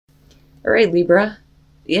All right, Libra.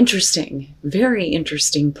 Interesting, very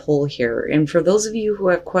interesting pull here. And for those of you who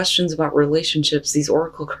have questions about relationships, these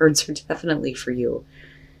oracle cards are definitely for you.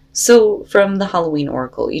 So from the Halloween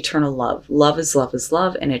Oracle, Eternal Love. Love is love is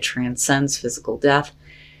love, and it transcends physical death.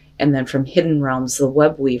 And then from Hidden Realms, the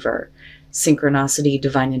Web Weaver. Synchronicity,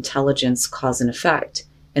 divine intelligence, cause and effect.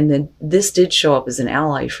 And then this did show up as an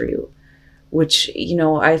ally for you, which, you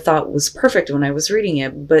know, I thought was perfect when I was reading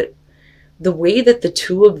it. But the way that the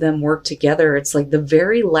two of them work together, it's like the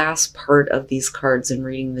very last part of these cards and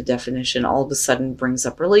reading the definition all of a sudden brings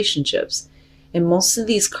up relationships. And most of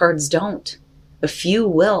these cards don't. A few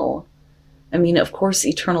will. I mean, of course,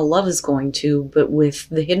 Eternal Love is going to, but with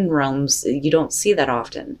the Hidden Realms, you don't see that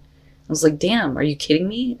often. I was like, damn, are you kidding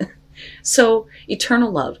me? So,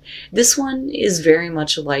 Eternal Love. This one is very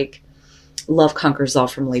much like Love Conquers All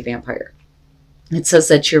from Lay Vampire. It says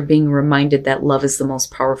that you're being reminded that love is the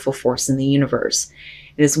most powerful force in the universe.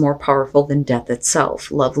 It is more powerful than death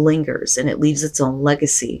itself. Love lingers, and it leaves its own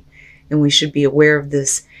legacy. And we should be aware of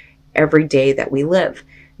this every day that we live.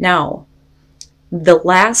 Now, the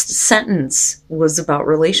last sentence was about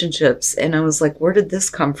relationships, and I was like, where did this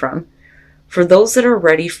come from? For those that are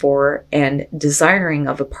ready for and desiring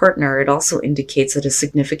of a partner, it also indicates that a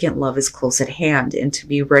significant love is close at hand and to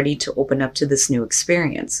be ready to open up to this new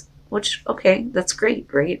experience. Which, okay, that's great,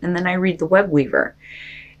 right? And then I read the Web Weaver.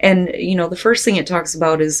 And, you know, the first thing it talks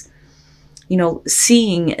about is, you know,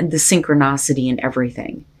 seeing the synchronicity in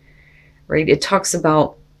everything, right? It talks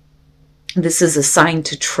about this is a sign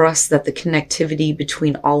to trust that the connectivity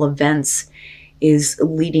between all events is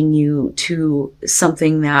leading you to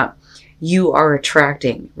something that you are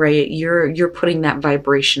attracting, right? You're putting that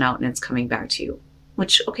vibration out and it's coming back to you,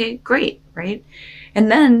 which, okay, great, right? And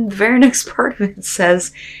then the very next part of it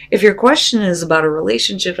says, if your question is about a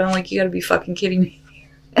relationship, I'm like, you gotta be fucking kidding me.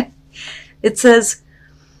 It says,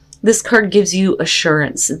 this card gives you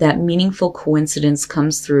assurance that meaningful coincidence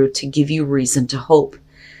comes through to give you reason to hope.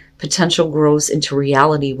 Potential grows into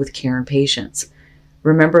reality with care and patience.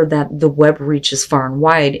 Remember that the web reaches far and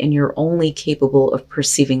wide, and you're only capable of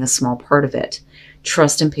perceiving a small part of it.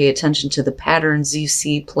 Trust and pay attention to the patterns you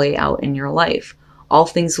see play out in your life. All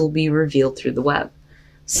things will be revealed through the web.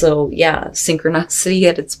 So yeah, synchronicity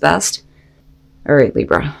at its best. All right,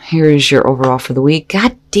 Libra, here is your overall for the week.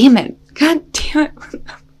 God damn it. God damn it. What the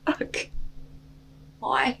fuck?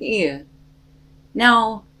 Why?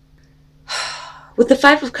 Now, with the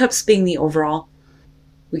Five of Cups being the overall,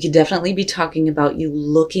 we could definitely be talking about you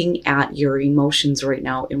looking at your emotions right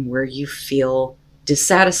now and where you feel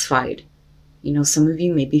dissatisfied. You know, some of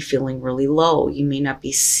you may be feeling really low. You may not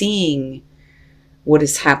be seeing what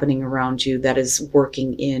is happening around you that is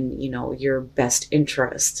working in, you know, your best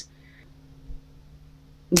interest.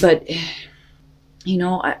 But, you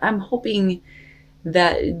know, I'm hoping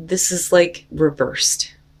that this is like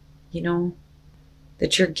reversed, you know,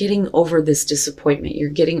 that you're getting over this disappointment. You're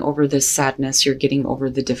getting over this sadness. You're getting over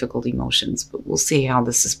the difficult emotions, but we'll see how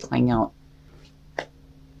this is playing out.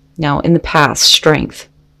 Now, in the past, strength,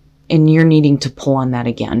 and you're needing to pull on that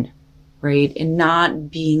again, right? And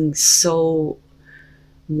not being so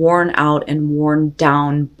worn out and worn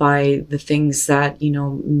down by the things that, you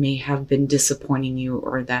know, may have been disappointing you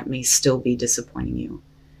or that may still be disappointing you.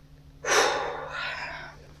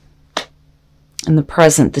 In the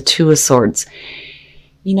present, the Two of Swords.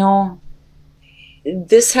 You know,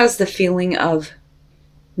 this has the feeling of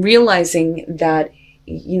realizing that,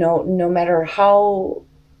 you know, no matter how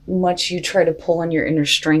much you try to pull on your inner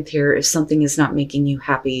strength here, if something is not making you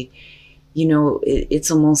happy, you know,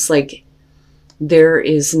 it's almost like there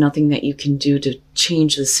is nothing that you can do to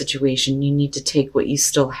change the situation. You need to take what you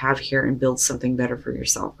still have here and build something better for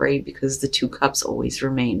yourself, right? Because the Two Cups always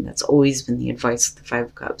remain. That's always been the advice of the Five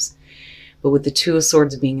of Cups. But with the Two of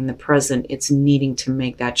Swords being in the present, it's needing to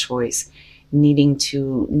make that choice, needing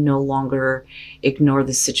to no longer ignore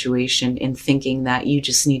the situation and thinking that you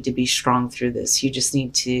just need to be strong through this. You just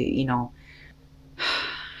need to, you know,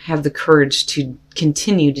 have the courage to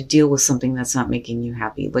continue to deal with something that's not making you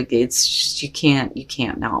happy. Like, it's just, you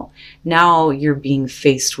can't now. Now you're being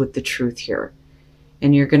faced with the truth here,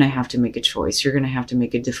 and you're going to have to make a choice. You're going to have to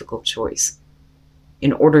make a difficult choice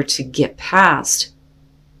in order to get past,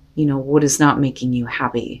 you know, what is not making you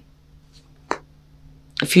happy.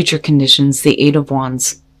 Future conditions, the Eight of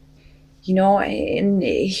Wands. You know, and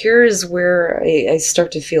here is where I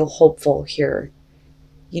start to feel hopeful here.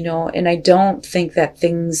 You know, and I don't think that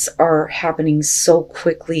things are happening so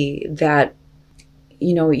quickly that,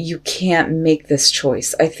 you know, you can't make this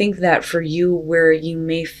choice. I think that for you, where you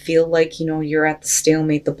may feel like, you know, you're at the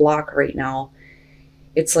stalemate, the block right now,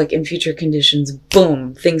 it's like in future conditions,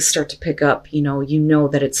 boom, things start to pick up. You know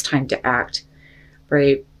that it's time to act,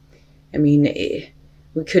 right? I mean,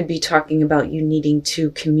 we could be talking about you needing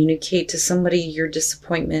to communicate to somebody your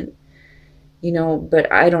disappointment,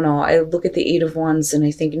 but I don't know. I look at the Eight of Wands and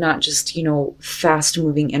I think not just, fast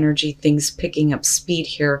moving energy, things picking up speed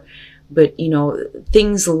here, but,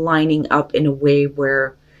 things lining up in a way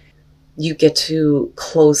where you get to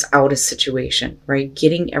close out a situation, right?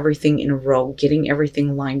 Getting everything in a row, getting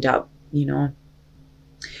everything lined up,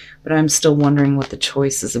 But I'm still wondering what the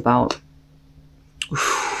choice is about.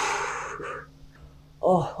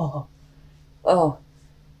 Oh,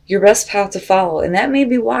 your best path to follow. And that may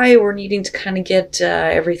be why we're needing to kind of get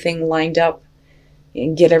everything lined up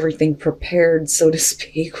and get everything prepared, so to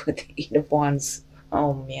speak, with the Eight of Wands.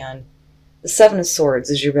 Oh, man. The Seven of Swords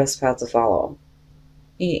is your best path to follow.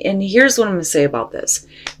 And here's what I'm going to say about this,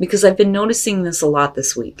 because I've been noticing this a lot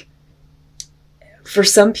this week. For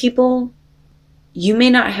some people, you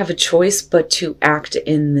may not have a choice but to act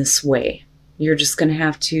in this way. You're just going to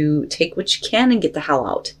have to take what you can and get the hell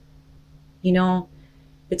out.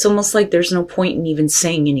 It's almost like there's no point in even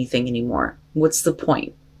saying anything anymore. What's the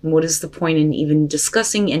point? What is the point in even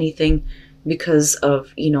discussing anything because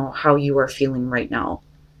of, how you are feeling right now?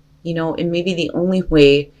 And maybe the only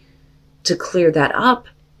way to clear that up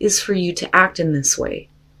is for you to act in this way,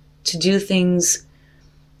 to do things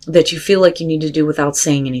that you feel like you need to do without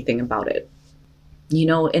saying anything about it.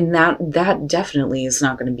 And that definitely is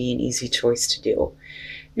not going to be an easy choice to do.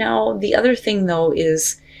 Now, the other thing though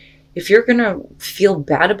is, if you're going to feel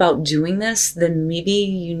bad about doing this, then maybe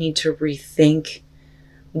you need to rethink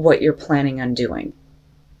what you're planning on doing.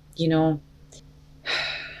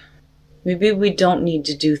 Maybe we don't need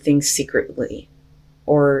to do things secretly.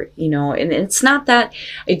 Or, and it's not that,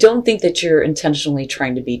 I don't think that you're intentionally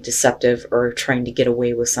trying to be deceptive or trying to get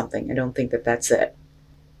away with something. I don't think that that's it.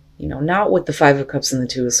 Not with the Five of Cups and the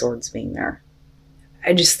Two of Swords being there.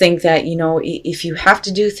 I just think that, if you have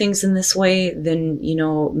to do things in this way, then,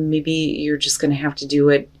 maybe you're just going to have to do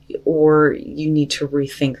it, or you need to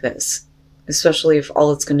rethink this, especially if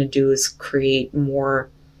all it's going to do is create more,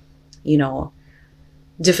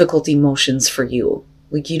 difficult emotions for you.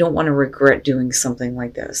 Like, you don't want to regret doing something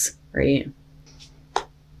like this, right?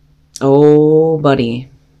 Oh,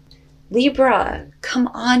 buddy. Libra, come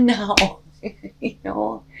on now.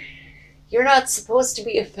 You're not supposed to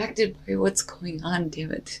be affected by what's going on,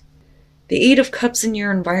 damn it. The Eight of Cups in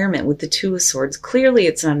your environment with the Two of Swords, clearly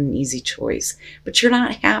it's not an easy choice, but you're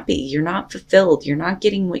not happy, you're not fulfilled, you're not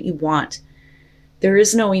getting what you want. There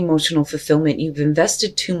is no emotional fulfillment. You've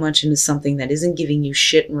invested too much into something that isn't giving you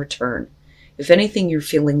shit in return. If anything, you're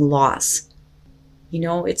feeling loss.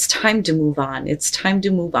 It's time to move on. It's time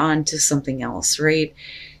to move on to something else, right?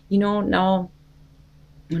 Now,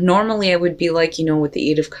 normally I would be like, with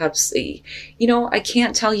the Eight of Cups, I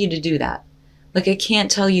can't tell you to do that. Like, I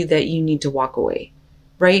can't tell you that you need to walk away,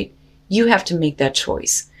 right? You have to make that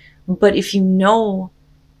choice. But if you know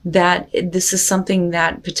that this is something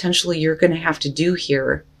that potentially you're going to have to do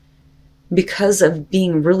here because of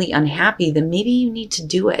being really unhappy, then maybe you need to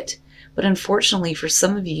do it. But unfortunately, for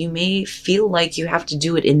some of you, you may feel like you have to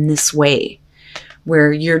do it in this way,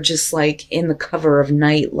 where you're just like in the cover of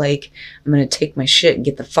night, like, I'm going to take my shit and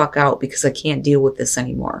get the fuck out because I can't deal with this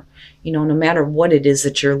anymore. No matter what it is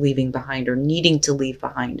that you're leaving behind or needing to leave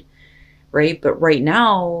behind, right? But right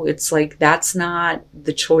now, it's like that's not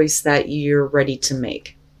the choice that you're ready to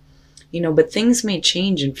make. But things may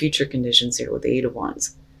change in future conditions here with the Eight of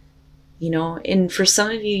Wands. And for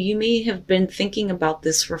some of you, you may have been thinking about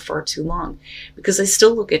this for far too long, because I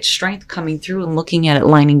still look at strength coming through and looking at it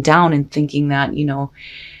lining down and thinking that,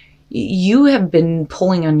 you have been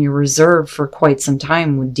pulling on your reserve for quite some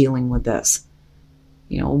time with dealing with this.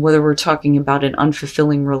 Whether we're talking about an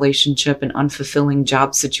unfulfilling relationship, an unfulfilling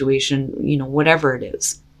job situation, whatever it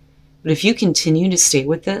is. But if you continue to stay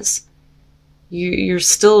with this, you're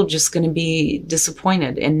still just going to be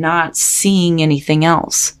disappointed and not seeing anything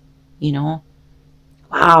else.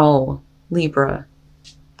 Wow, Libra.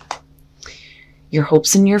 Your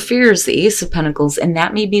hopes and your fears, the Ace of Pentacles, and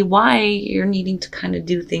that may be why you're needing to kind of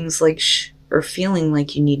do things like or feeling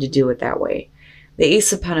like you need to do it that way. The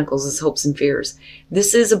Ace of Pentacles is hopes and fears.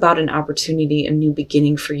 This is about an opportunity, a new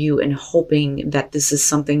beginning for you, and hoping that this is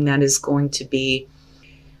something that is going to be,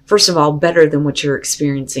 first of all, better than what you're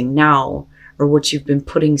experiencing now, or what you've been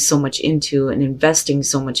putting so much into and investing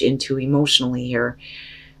so much into emotionally here.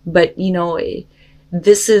 But,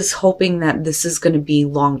 this is hoping that this is going to be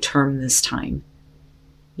long-term this time.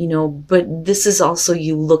 But this is also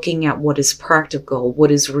you looking at what is practical,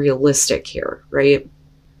 what is realistic here, right?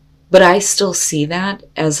 But I still see that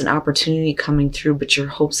as an opportunity coming through, but your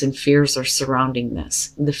hopes and fears are surrounding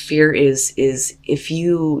this. The fear is if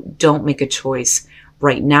you don't make a choice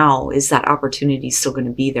right now, is that opportunity still going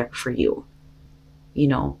to be there for you? You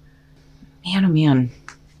know, man, oh man.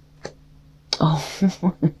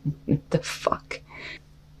 Oh, the fuck.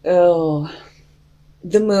 Oh,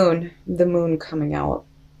 the moon coming out.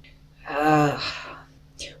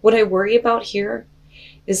 What I worry about here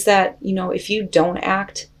is that, you know, if you don't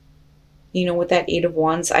act, you know, with that Eight of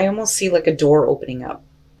Wands, I almost see like a door opening up.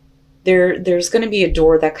 There's going to be a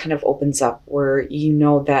door that kind of opens up where you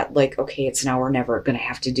know that, like, okay, it's now or never, going to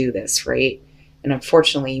have to do this, right? And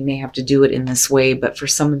unfortunately, you may have to do it in this way, but for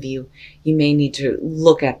some of you, you may need to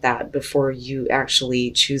look at that before you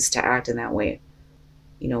actually choose to act in that way.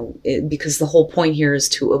 You know, because the whole point here is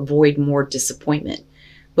to avoid more disappointment.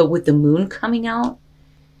 But with the moon coming out,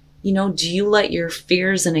 you know, do you let your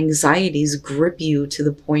fears and anxieties grip you to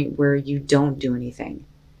the point where you don't do anything?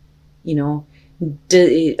 You know,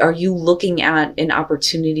 are you looking at an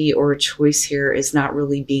opportunity or a choice here as not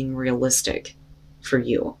really being realistic for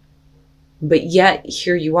you? But yet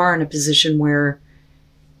here you are in a position where,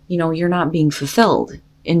 you know, you're not being fulfilled.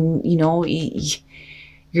 And, you know,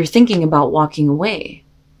 you're thinking about walking away.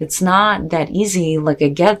 It's not that easy. Like, I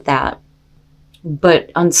get that.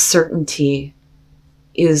 But uncertainty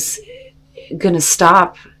is going to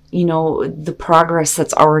stop, you know, the progress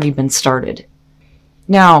that's already been started.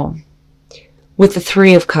 Now, with the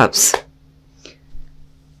Three of Cups,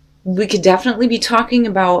 we could definitely be talking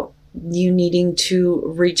about you needing to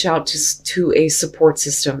reach out to a support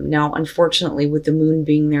system. Now, unfortunately, with the moon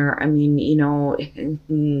being there, I mean, you know,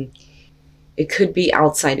 it could be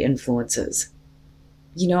outside influences,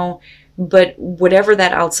 you know, but whatever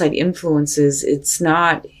that outside influence is, it's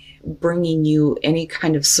not bringing you any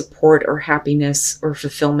kind of support or happiness or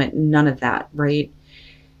fulfillment, none of that, right?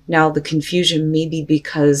 Now, the confusion may be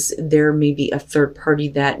because there may be a third party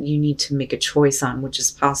that you need to make a choice on, which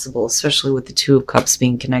is possible, especially with the Two of Cups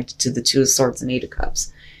being connected to the Two of Swords and Eight of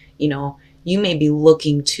Cups. You know, you may be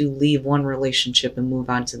looking to leave one relationship and move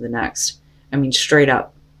on to the next. I mean, straight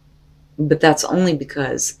up. But that's only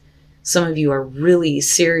because some of you are really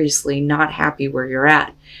seriously not happy where you're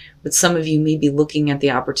at. But some of you may be looking at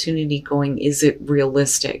the opportunity going, is it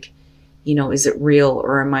realistic? You know, is it real?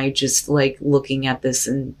 Or am I just like looking at this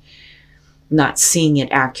and not seeing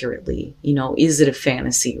it accurately? You know, is it a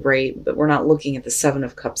fantasy, right? But we're not looking at the Seven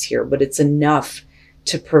of Cups here, but it's enough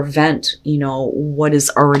to prevent, you know, what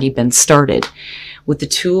has already been started. With the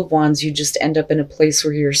Two of Wands, you just end up in a place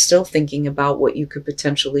where you're still thinking about what you could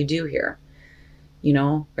potentially do here. You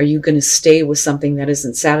know, are you going to stay with something that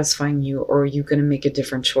isn't satisfying you, or are you going to make a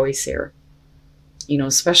different choice here? You know,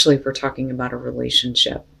 especially if we're talking about a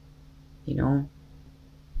relationship, you know?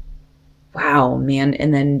 Wow, man.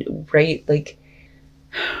 And then, right, like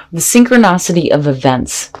the synchronicity of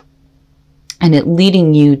events and it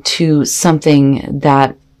leading you to something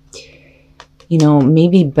that, you know, may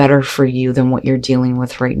be better for you than what you're dealing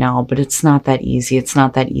with right now, but it's not that easy. It's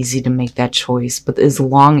not that easy to make that choice. But as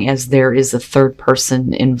long as there is a third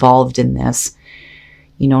person involved in this,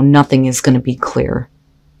 you know, nothing is going to be clear.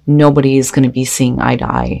 Nobody is going to be seeing eye to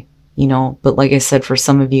eye, you know. But like I said, for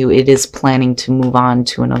some of you, it is planning to move on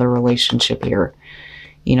to another relationship here,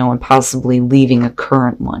 you know, and possibly leaving a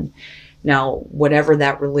current one. Now, whatever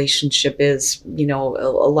that relationship is, you know,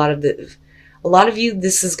 a lot of you,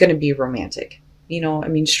 this is going to be romantic. You know, I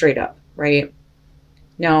mean, straight up, right?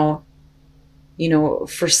 Now, you know,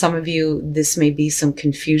 for some of you, this may be some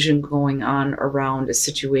confusion going on around a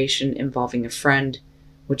situation involving a friend,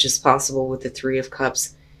 which is possible with the Three of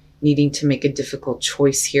Cups, needing to make a difficult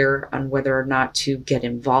choice here on whether or not to get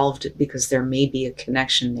involved, because there may be a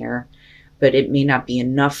connection there, but it may not be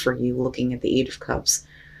enough for you looking at the Eight of Cups.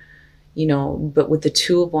 You know, but with the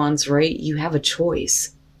Two of Wands, right, you have a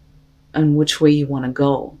choice on which way you want to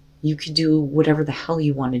go. You could do whatever the hell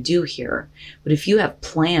you want to do here. But if you have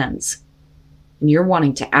plans and you're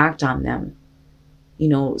wanting to act on them, you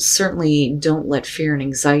know, certainly don't let fear and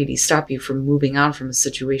anxiety stop you from moving on from a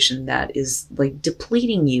situation that is like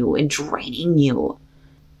depleting you and draining you.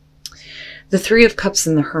 The Three of Cups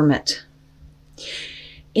and the Hermit.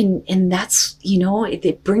 And that's, you know,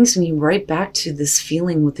 it brings me right back to this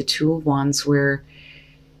feeling with the Two of Wands where,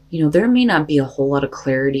 you know, there may not be a whole lot of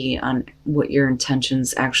clarity on what your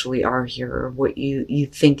intentions actually are here, or what you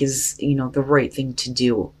think is, you know, the right thing to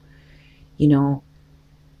do, you know,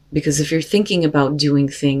 because if you're thinking about doing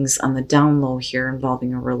things on the down low here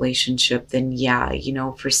involving a relationship, then yeah, you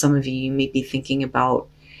know, for some of you, you may be thinking about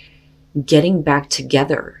getting back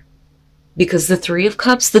together, Because the Three of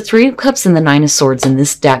Cups and the Nine of Swords in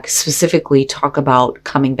this deck specifically talk about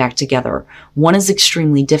coming back together. One is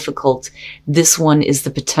extremely difficult. This one is the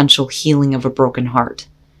potential healing of a broken heart.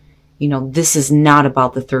 You know, this is not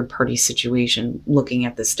about the third party situation looking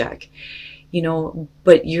at this deck. You know,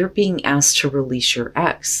 but you're being asked to release your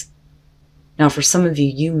ex. Now, for some of you,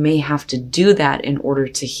 you may have to do that in order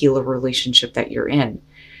to heal a relationship that you're in.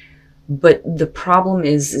 But the problem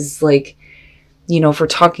is like, you know, if we're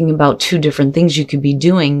talking about two different things you could be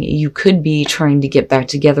doing, you could be trying to get back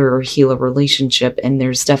together or heal a relationship, and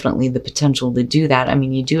there's definitely the potential to do that. I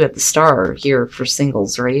mean, you do have the Star here for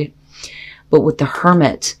singles, right? But with the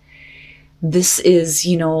Hermit, this is,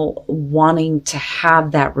 you know, wanting to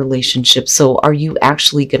have that relationship. So are you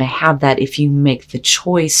actually going to have that if you make the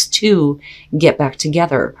choice to get back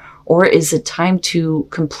together? Or is it time to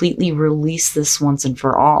completely release this once and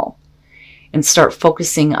for all and start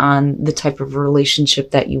focusing on the type of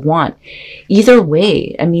relationship that you want? Either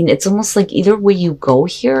way, I mean, it's almost like either way you go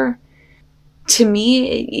here, to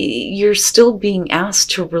me, you're still being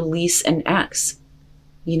asked to release an ex,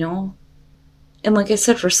 you know? And like I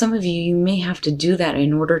said, for some of you, you may have to do that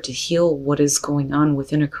in order to heal what is going on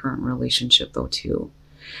within a current relationship though too.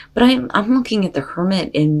 But I'm looking at the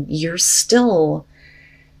Hermit, and you're still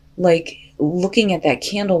like looking at that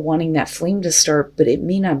candle, wanting that flame to start, but it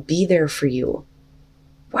may not be there for you.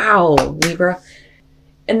 Wow, Libra.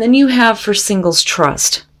 And then you have for singles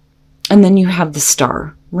trust. And then you have the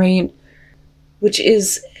Star, right? Which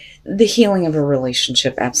is the healing of a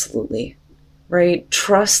relationship, absolutely. Right?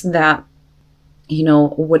 Trust that, you know,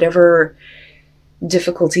 whatever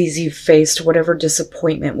difficulties you've faced, whatever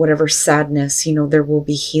disappointment, whatever sadness, you know, there will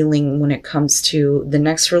be healing when it comes to the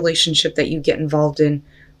next relationship that you get involved in.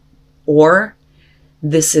 Or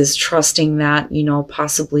this is trusting that, you know,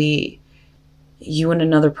 possibly you and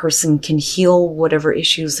another person can heal whatever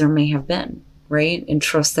issues there may have been, right? And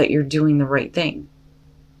trust that you're doing the right thing.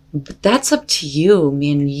 But that's up to you,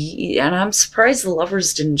 man. And I'm surprised the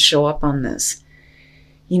Lovers didn't show up on this.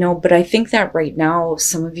 You know, but I think that right now,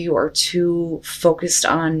 some of you are too focused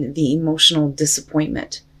on the emotional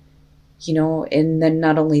disappointment, you know, and then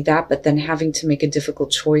not only that, but then having to make a difficult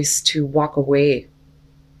choice to walk away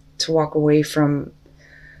from,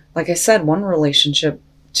 like I said, one relationship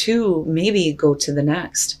to maybe go to the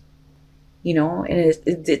next, you know, and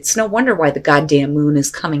it's no wonder why the goddamn moon is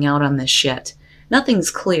coming out on this shit. Nothing's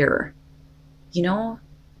clear, you know.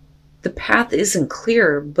 The path isn't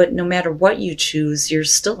clear, but no matter what you choose, you're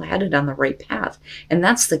still headed on the right path. And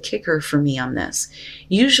that's the kicker for me on this.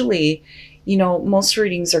 Usually, you know, most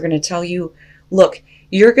readings are going to tell you, look,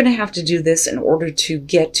 you're going to have to do this in order to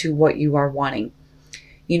get to what you are wanting,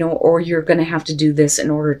 you know, or you're going to have to do this in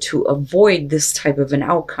order to avoid this type of an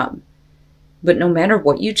outcome. But no matter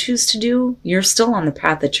what you choose to do, you're still on the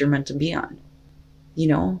path that you're meant to be on, you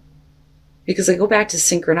know, because I go back to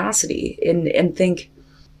synchronicity and think,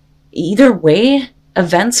 either way,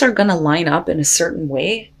 events are going to line up in a certain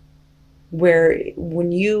way where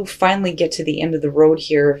when you finally get to the end of the road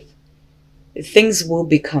here, things will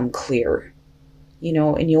become clear, you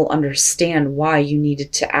know, and you'll understand why you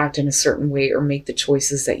needed to act in a certain way or make the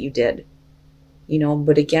choices that you did, you know.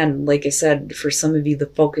 But again, like I said, for some of you, the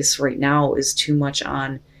focus right now is too much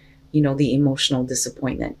on, you know, the emotional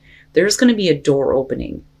disappointment. There's going to be a door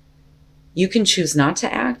opening. You can choose not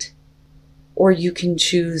to act, or you can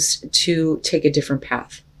choose to take a different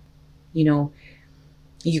path. You know,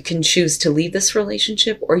 you can choose to leave this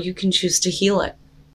relationship, or you can choose to heal it.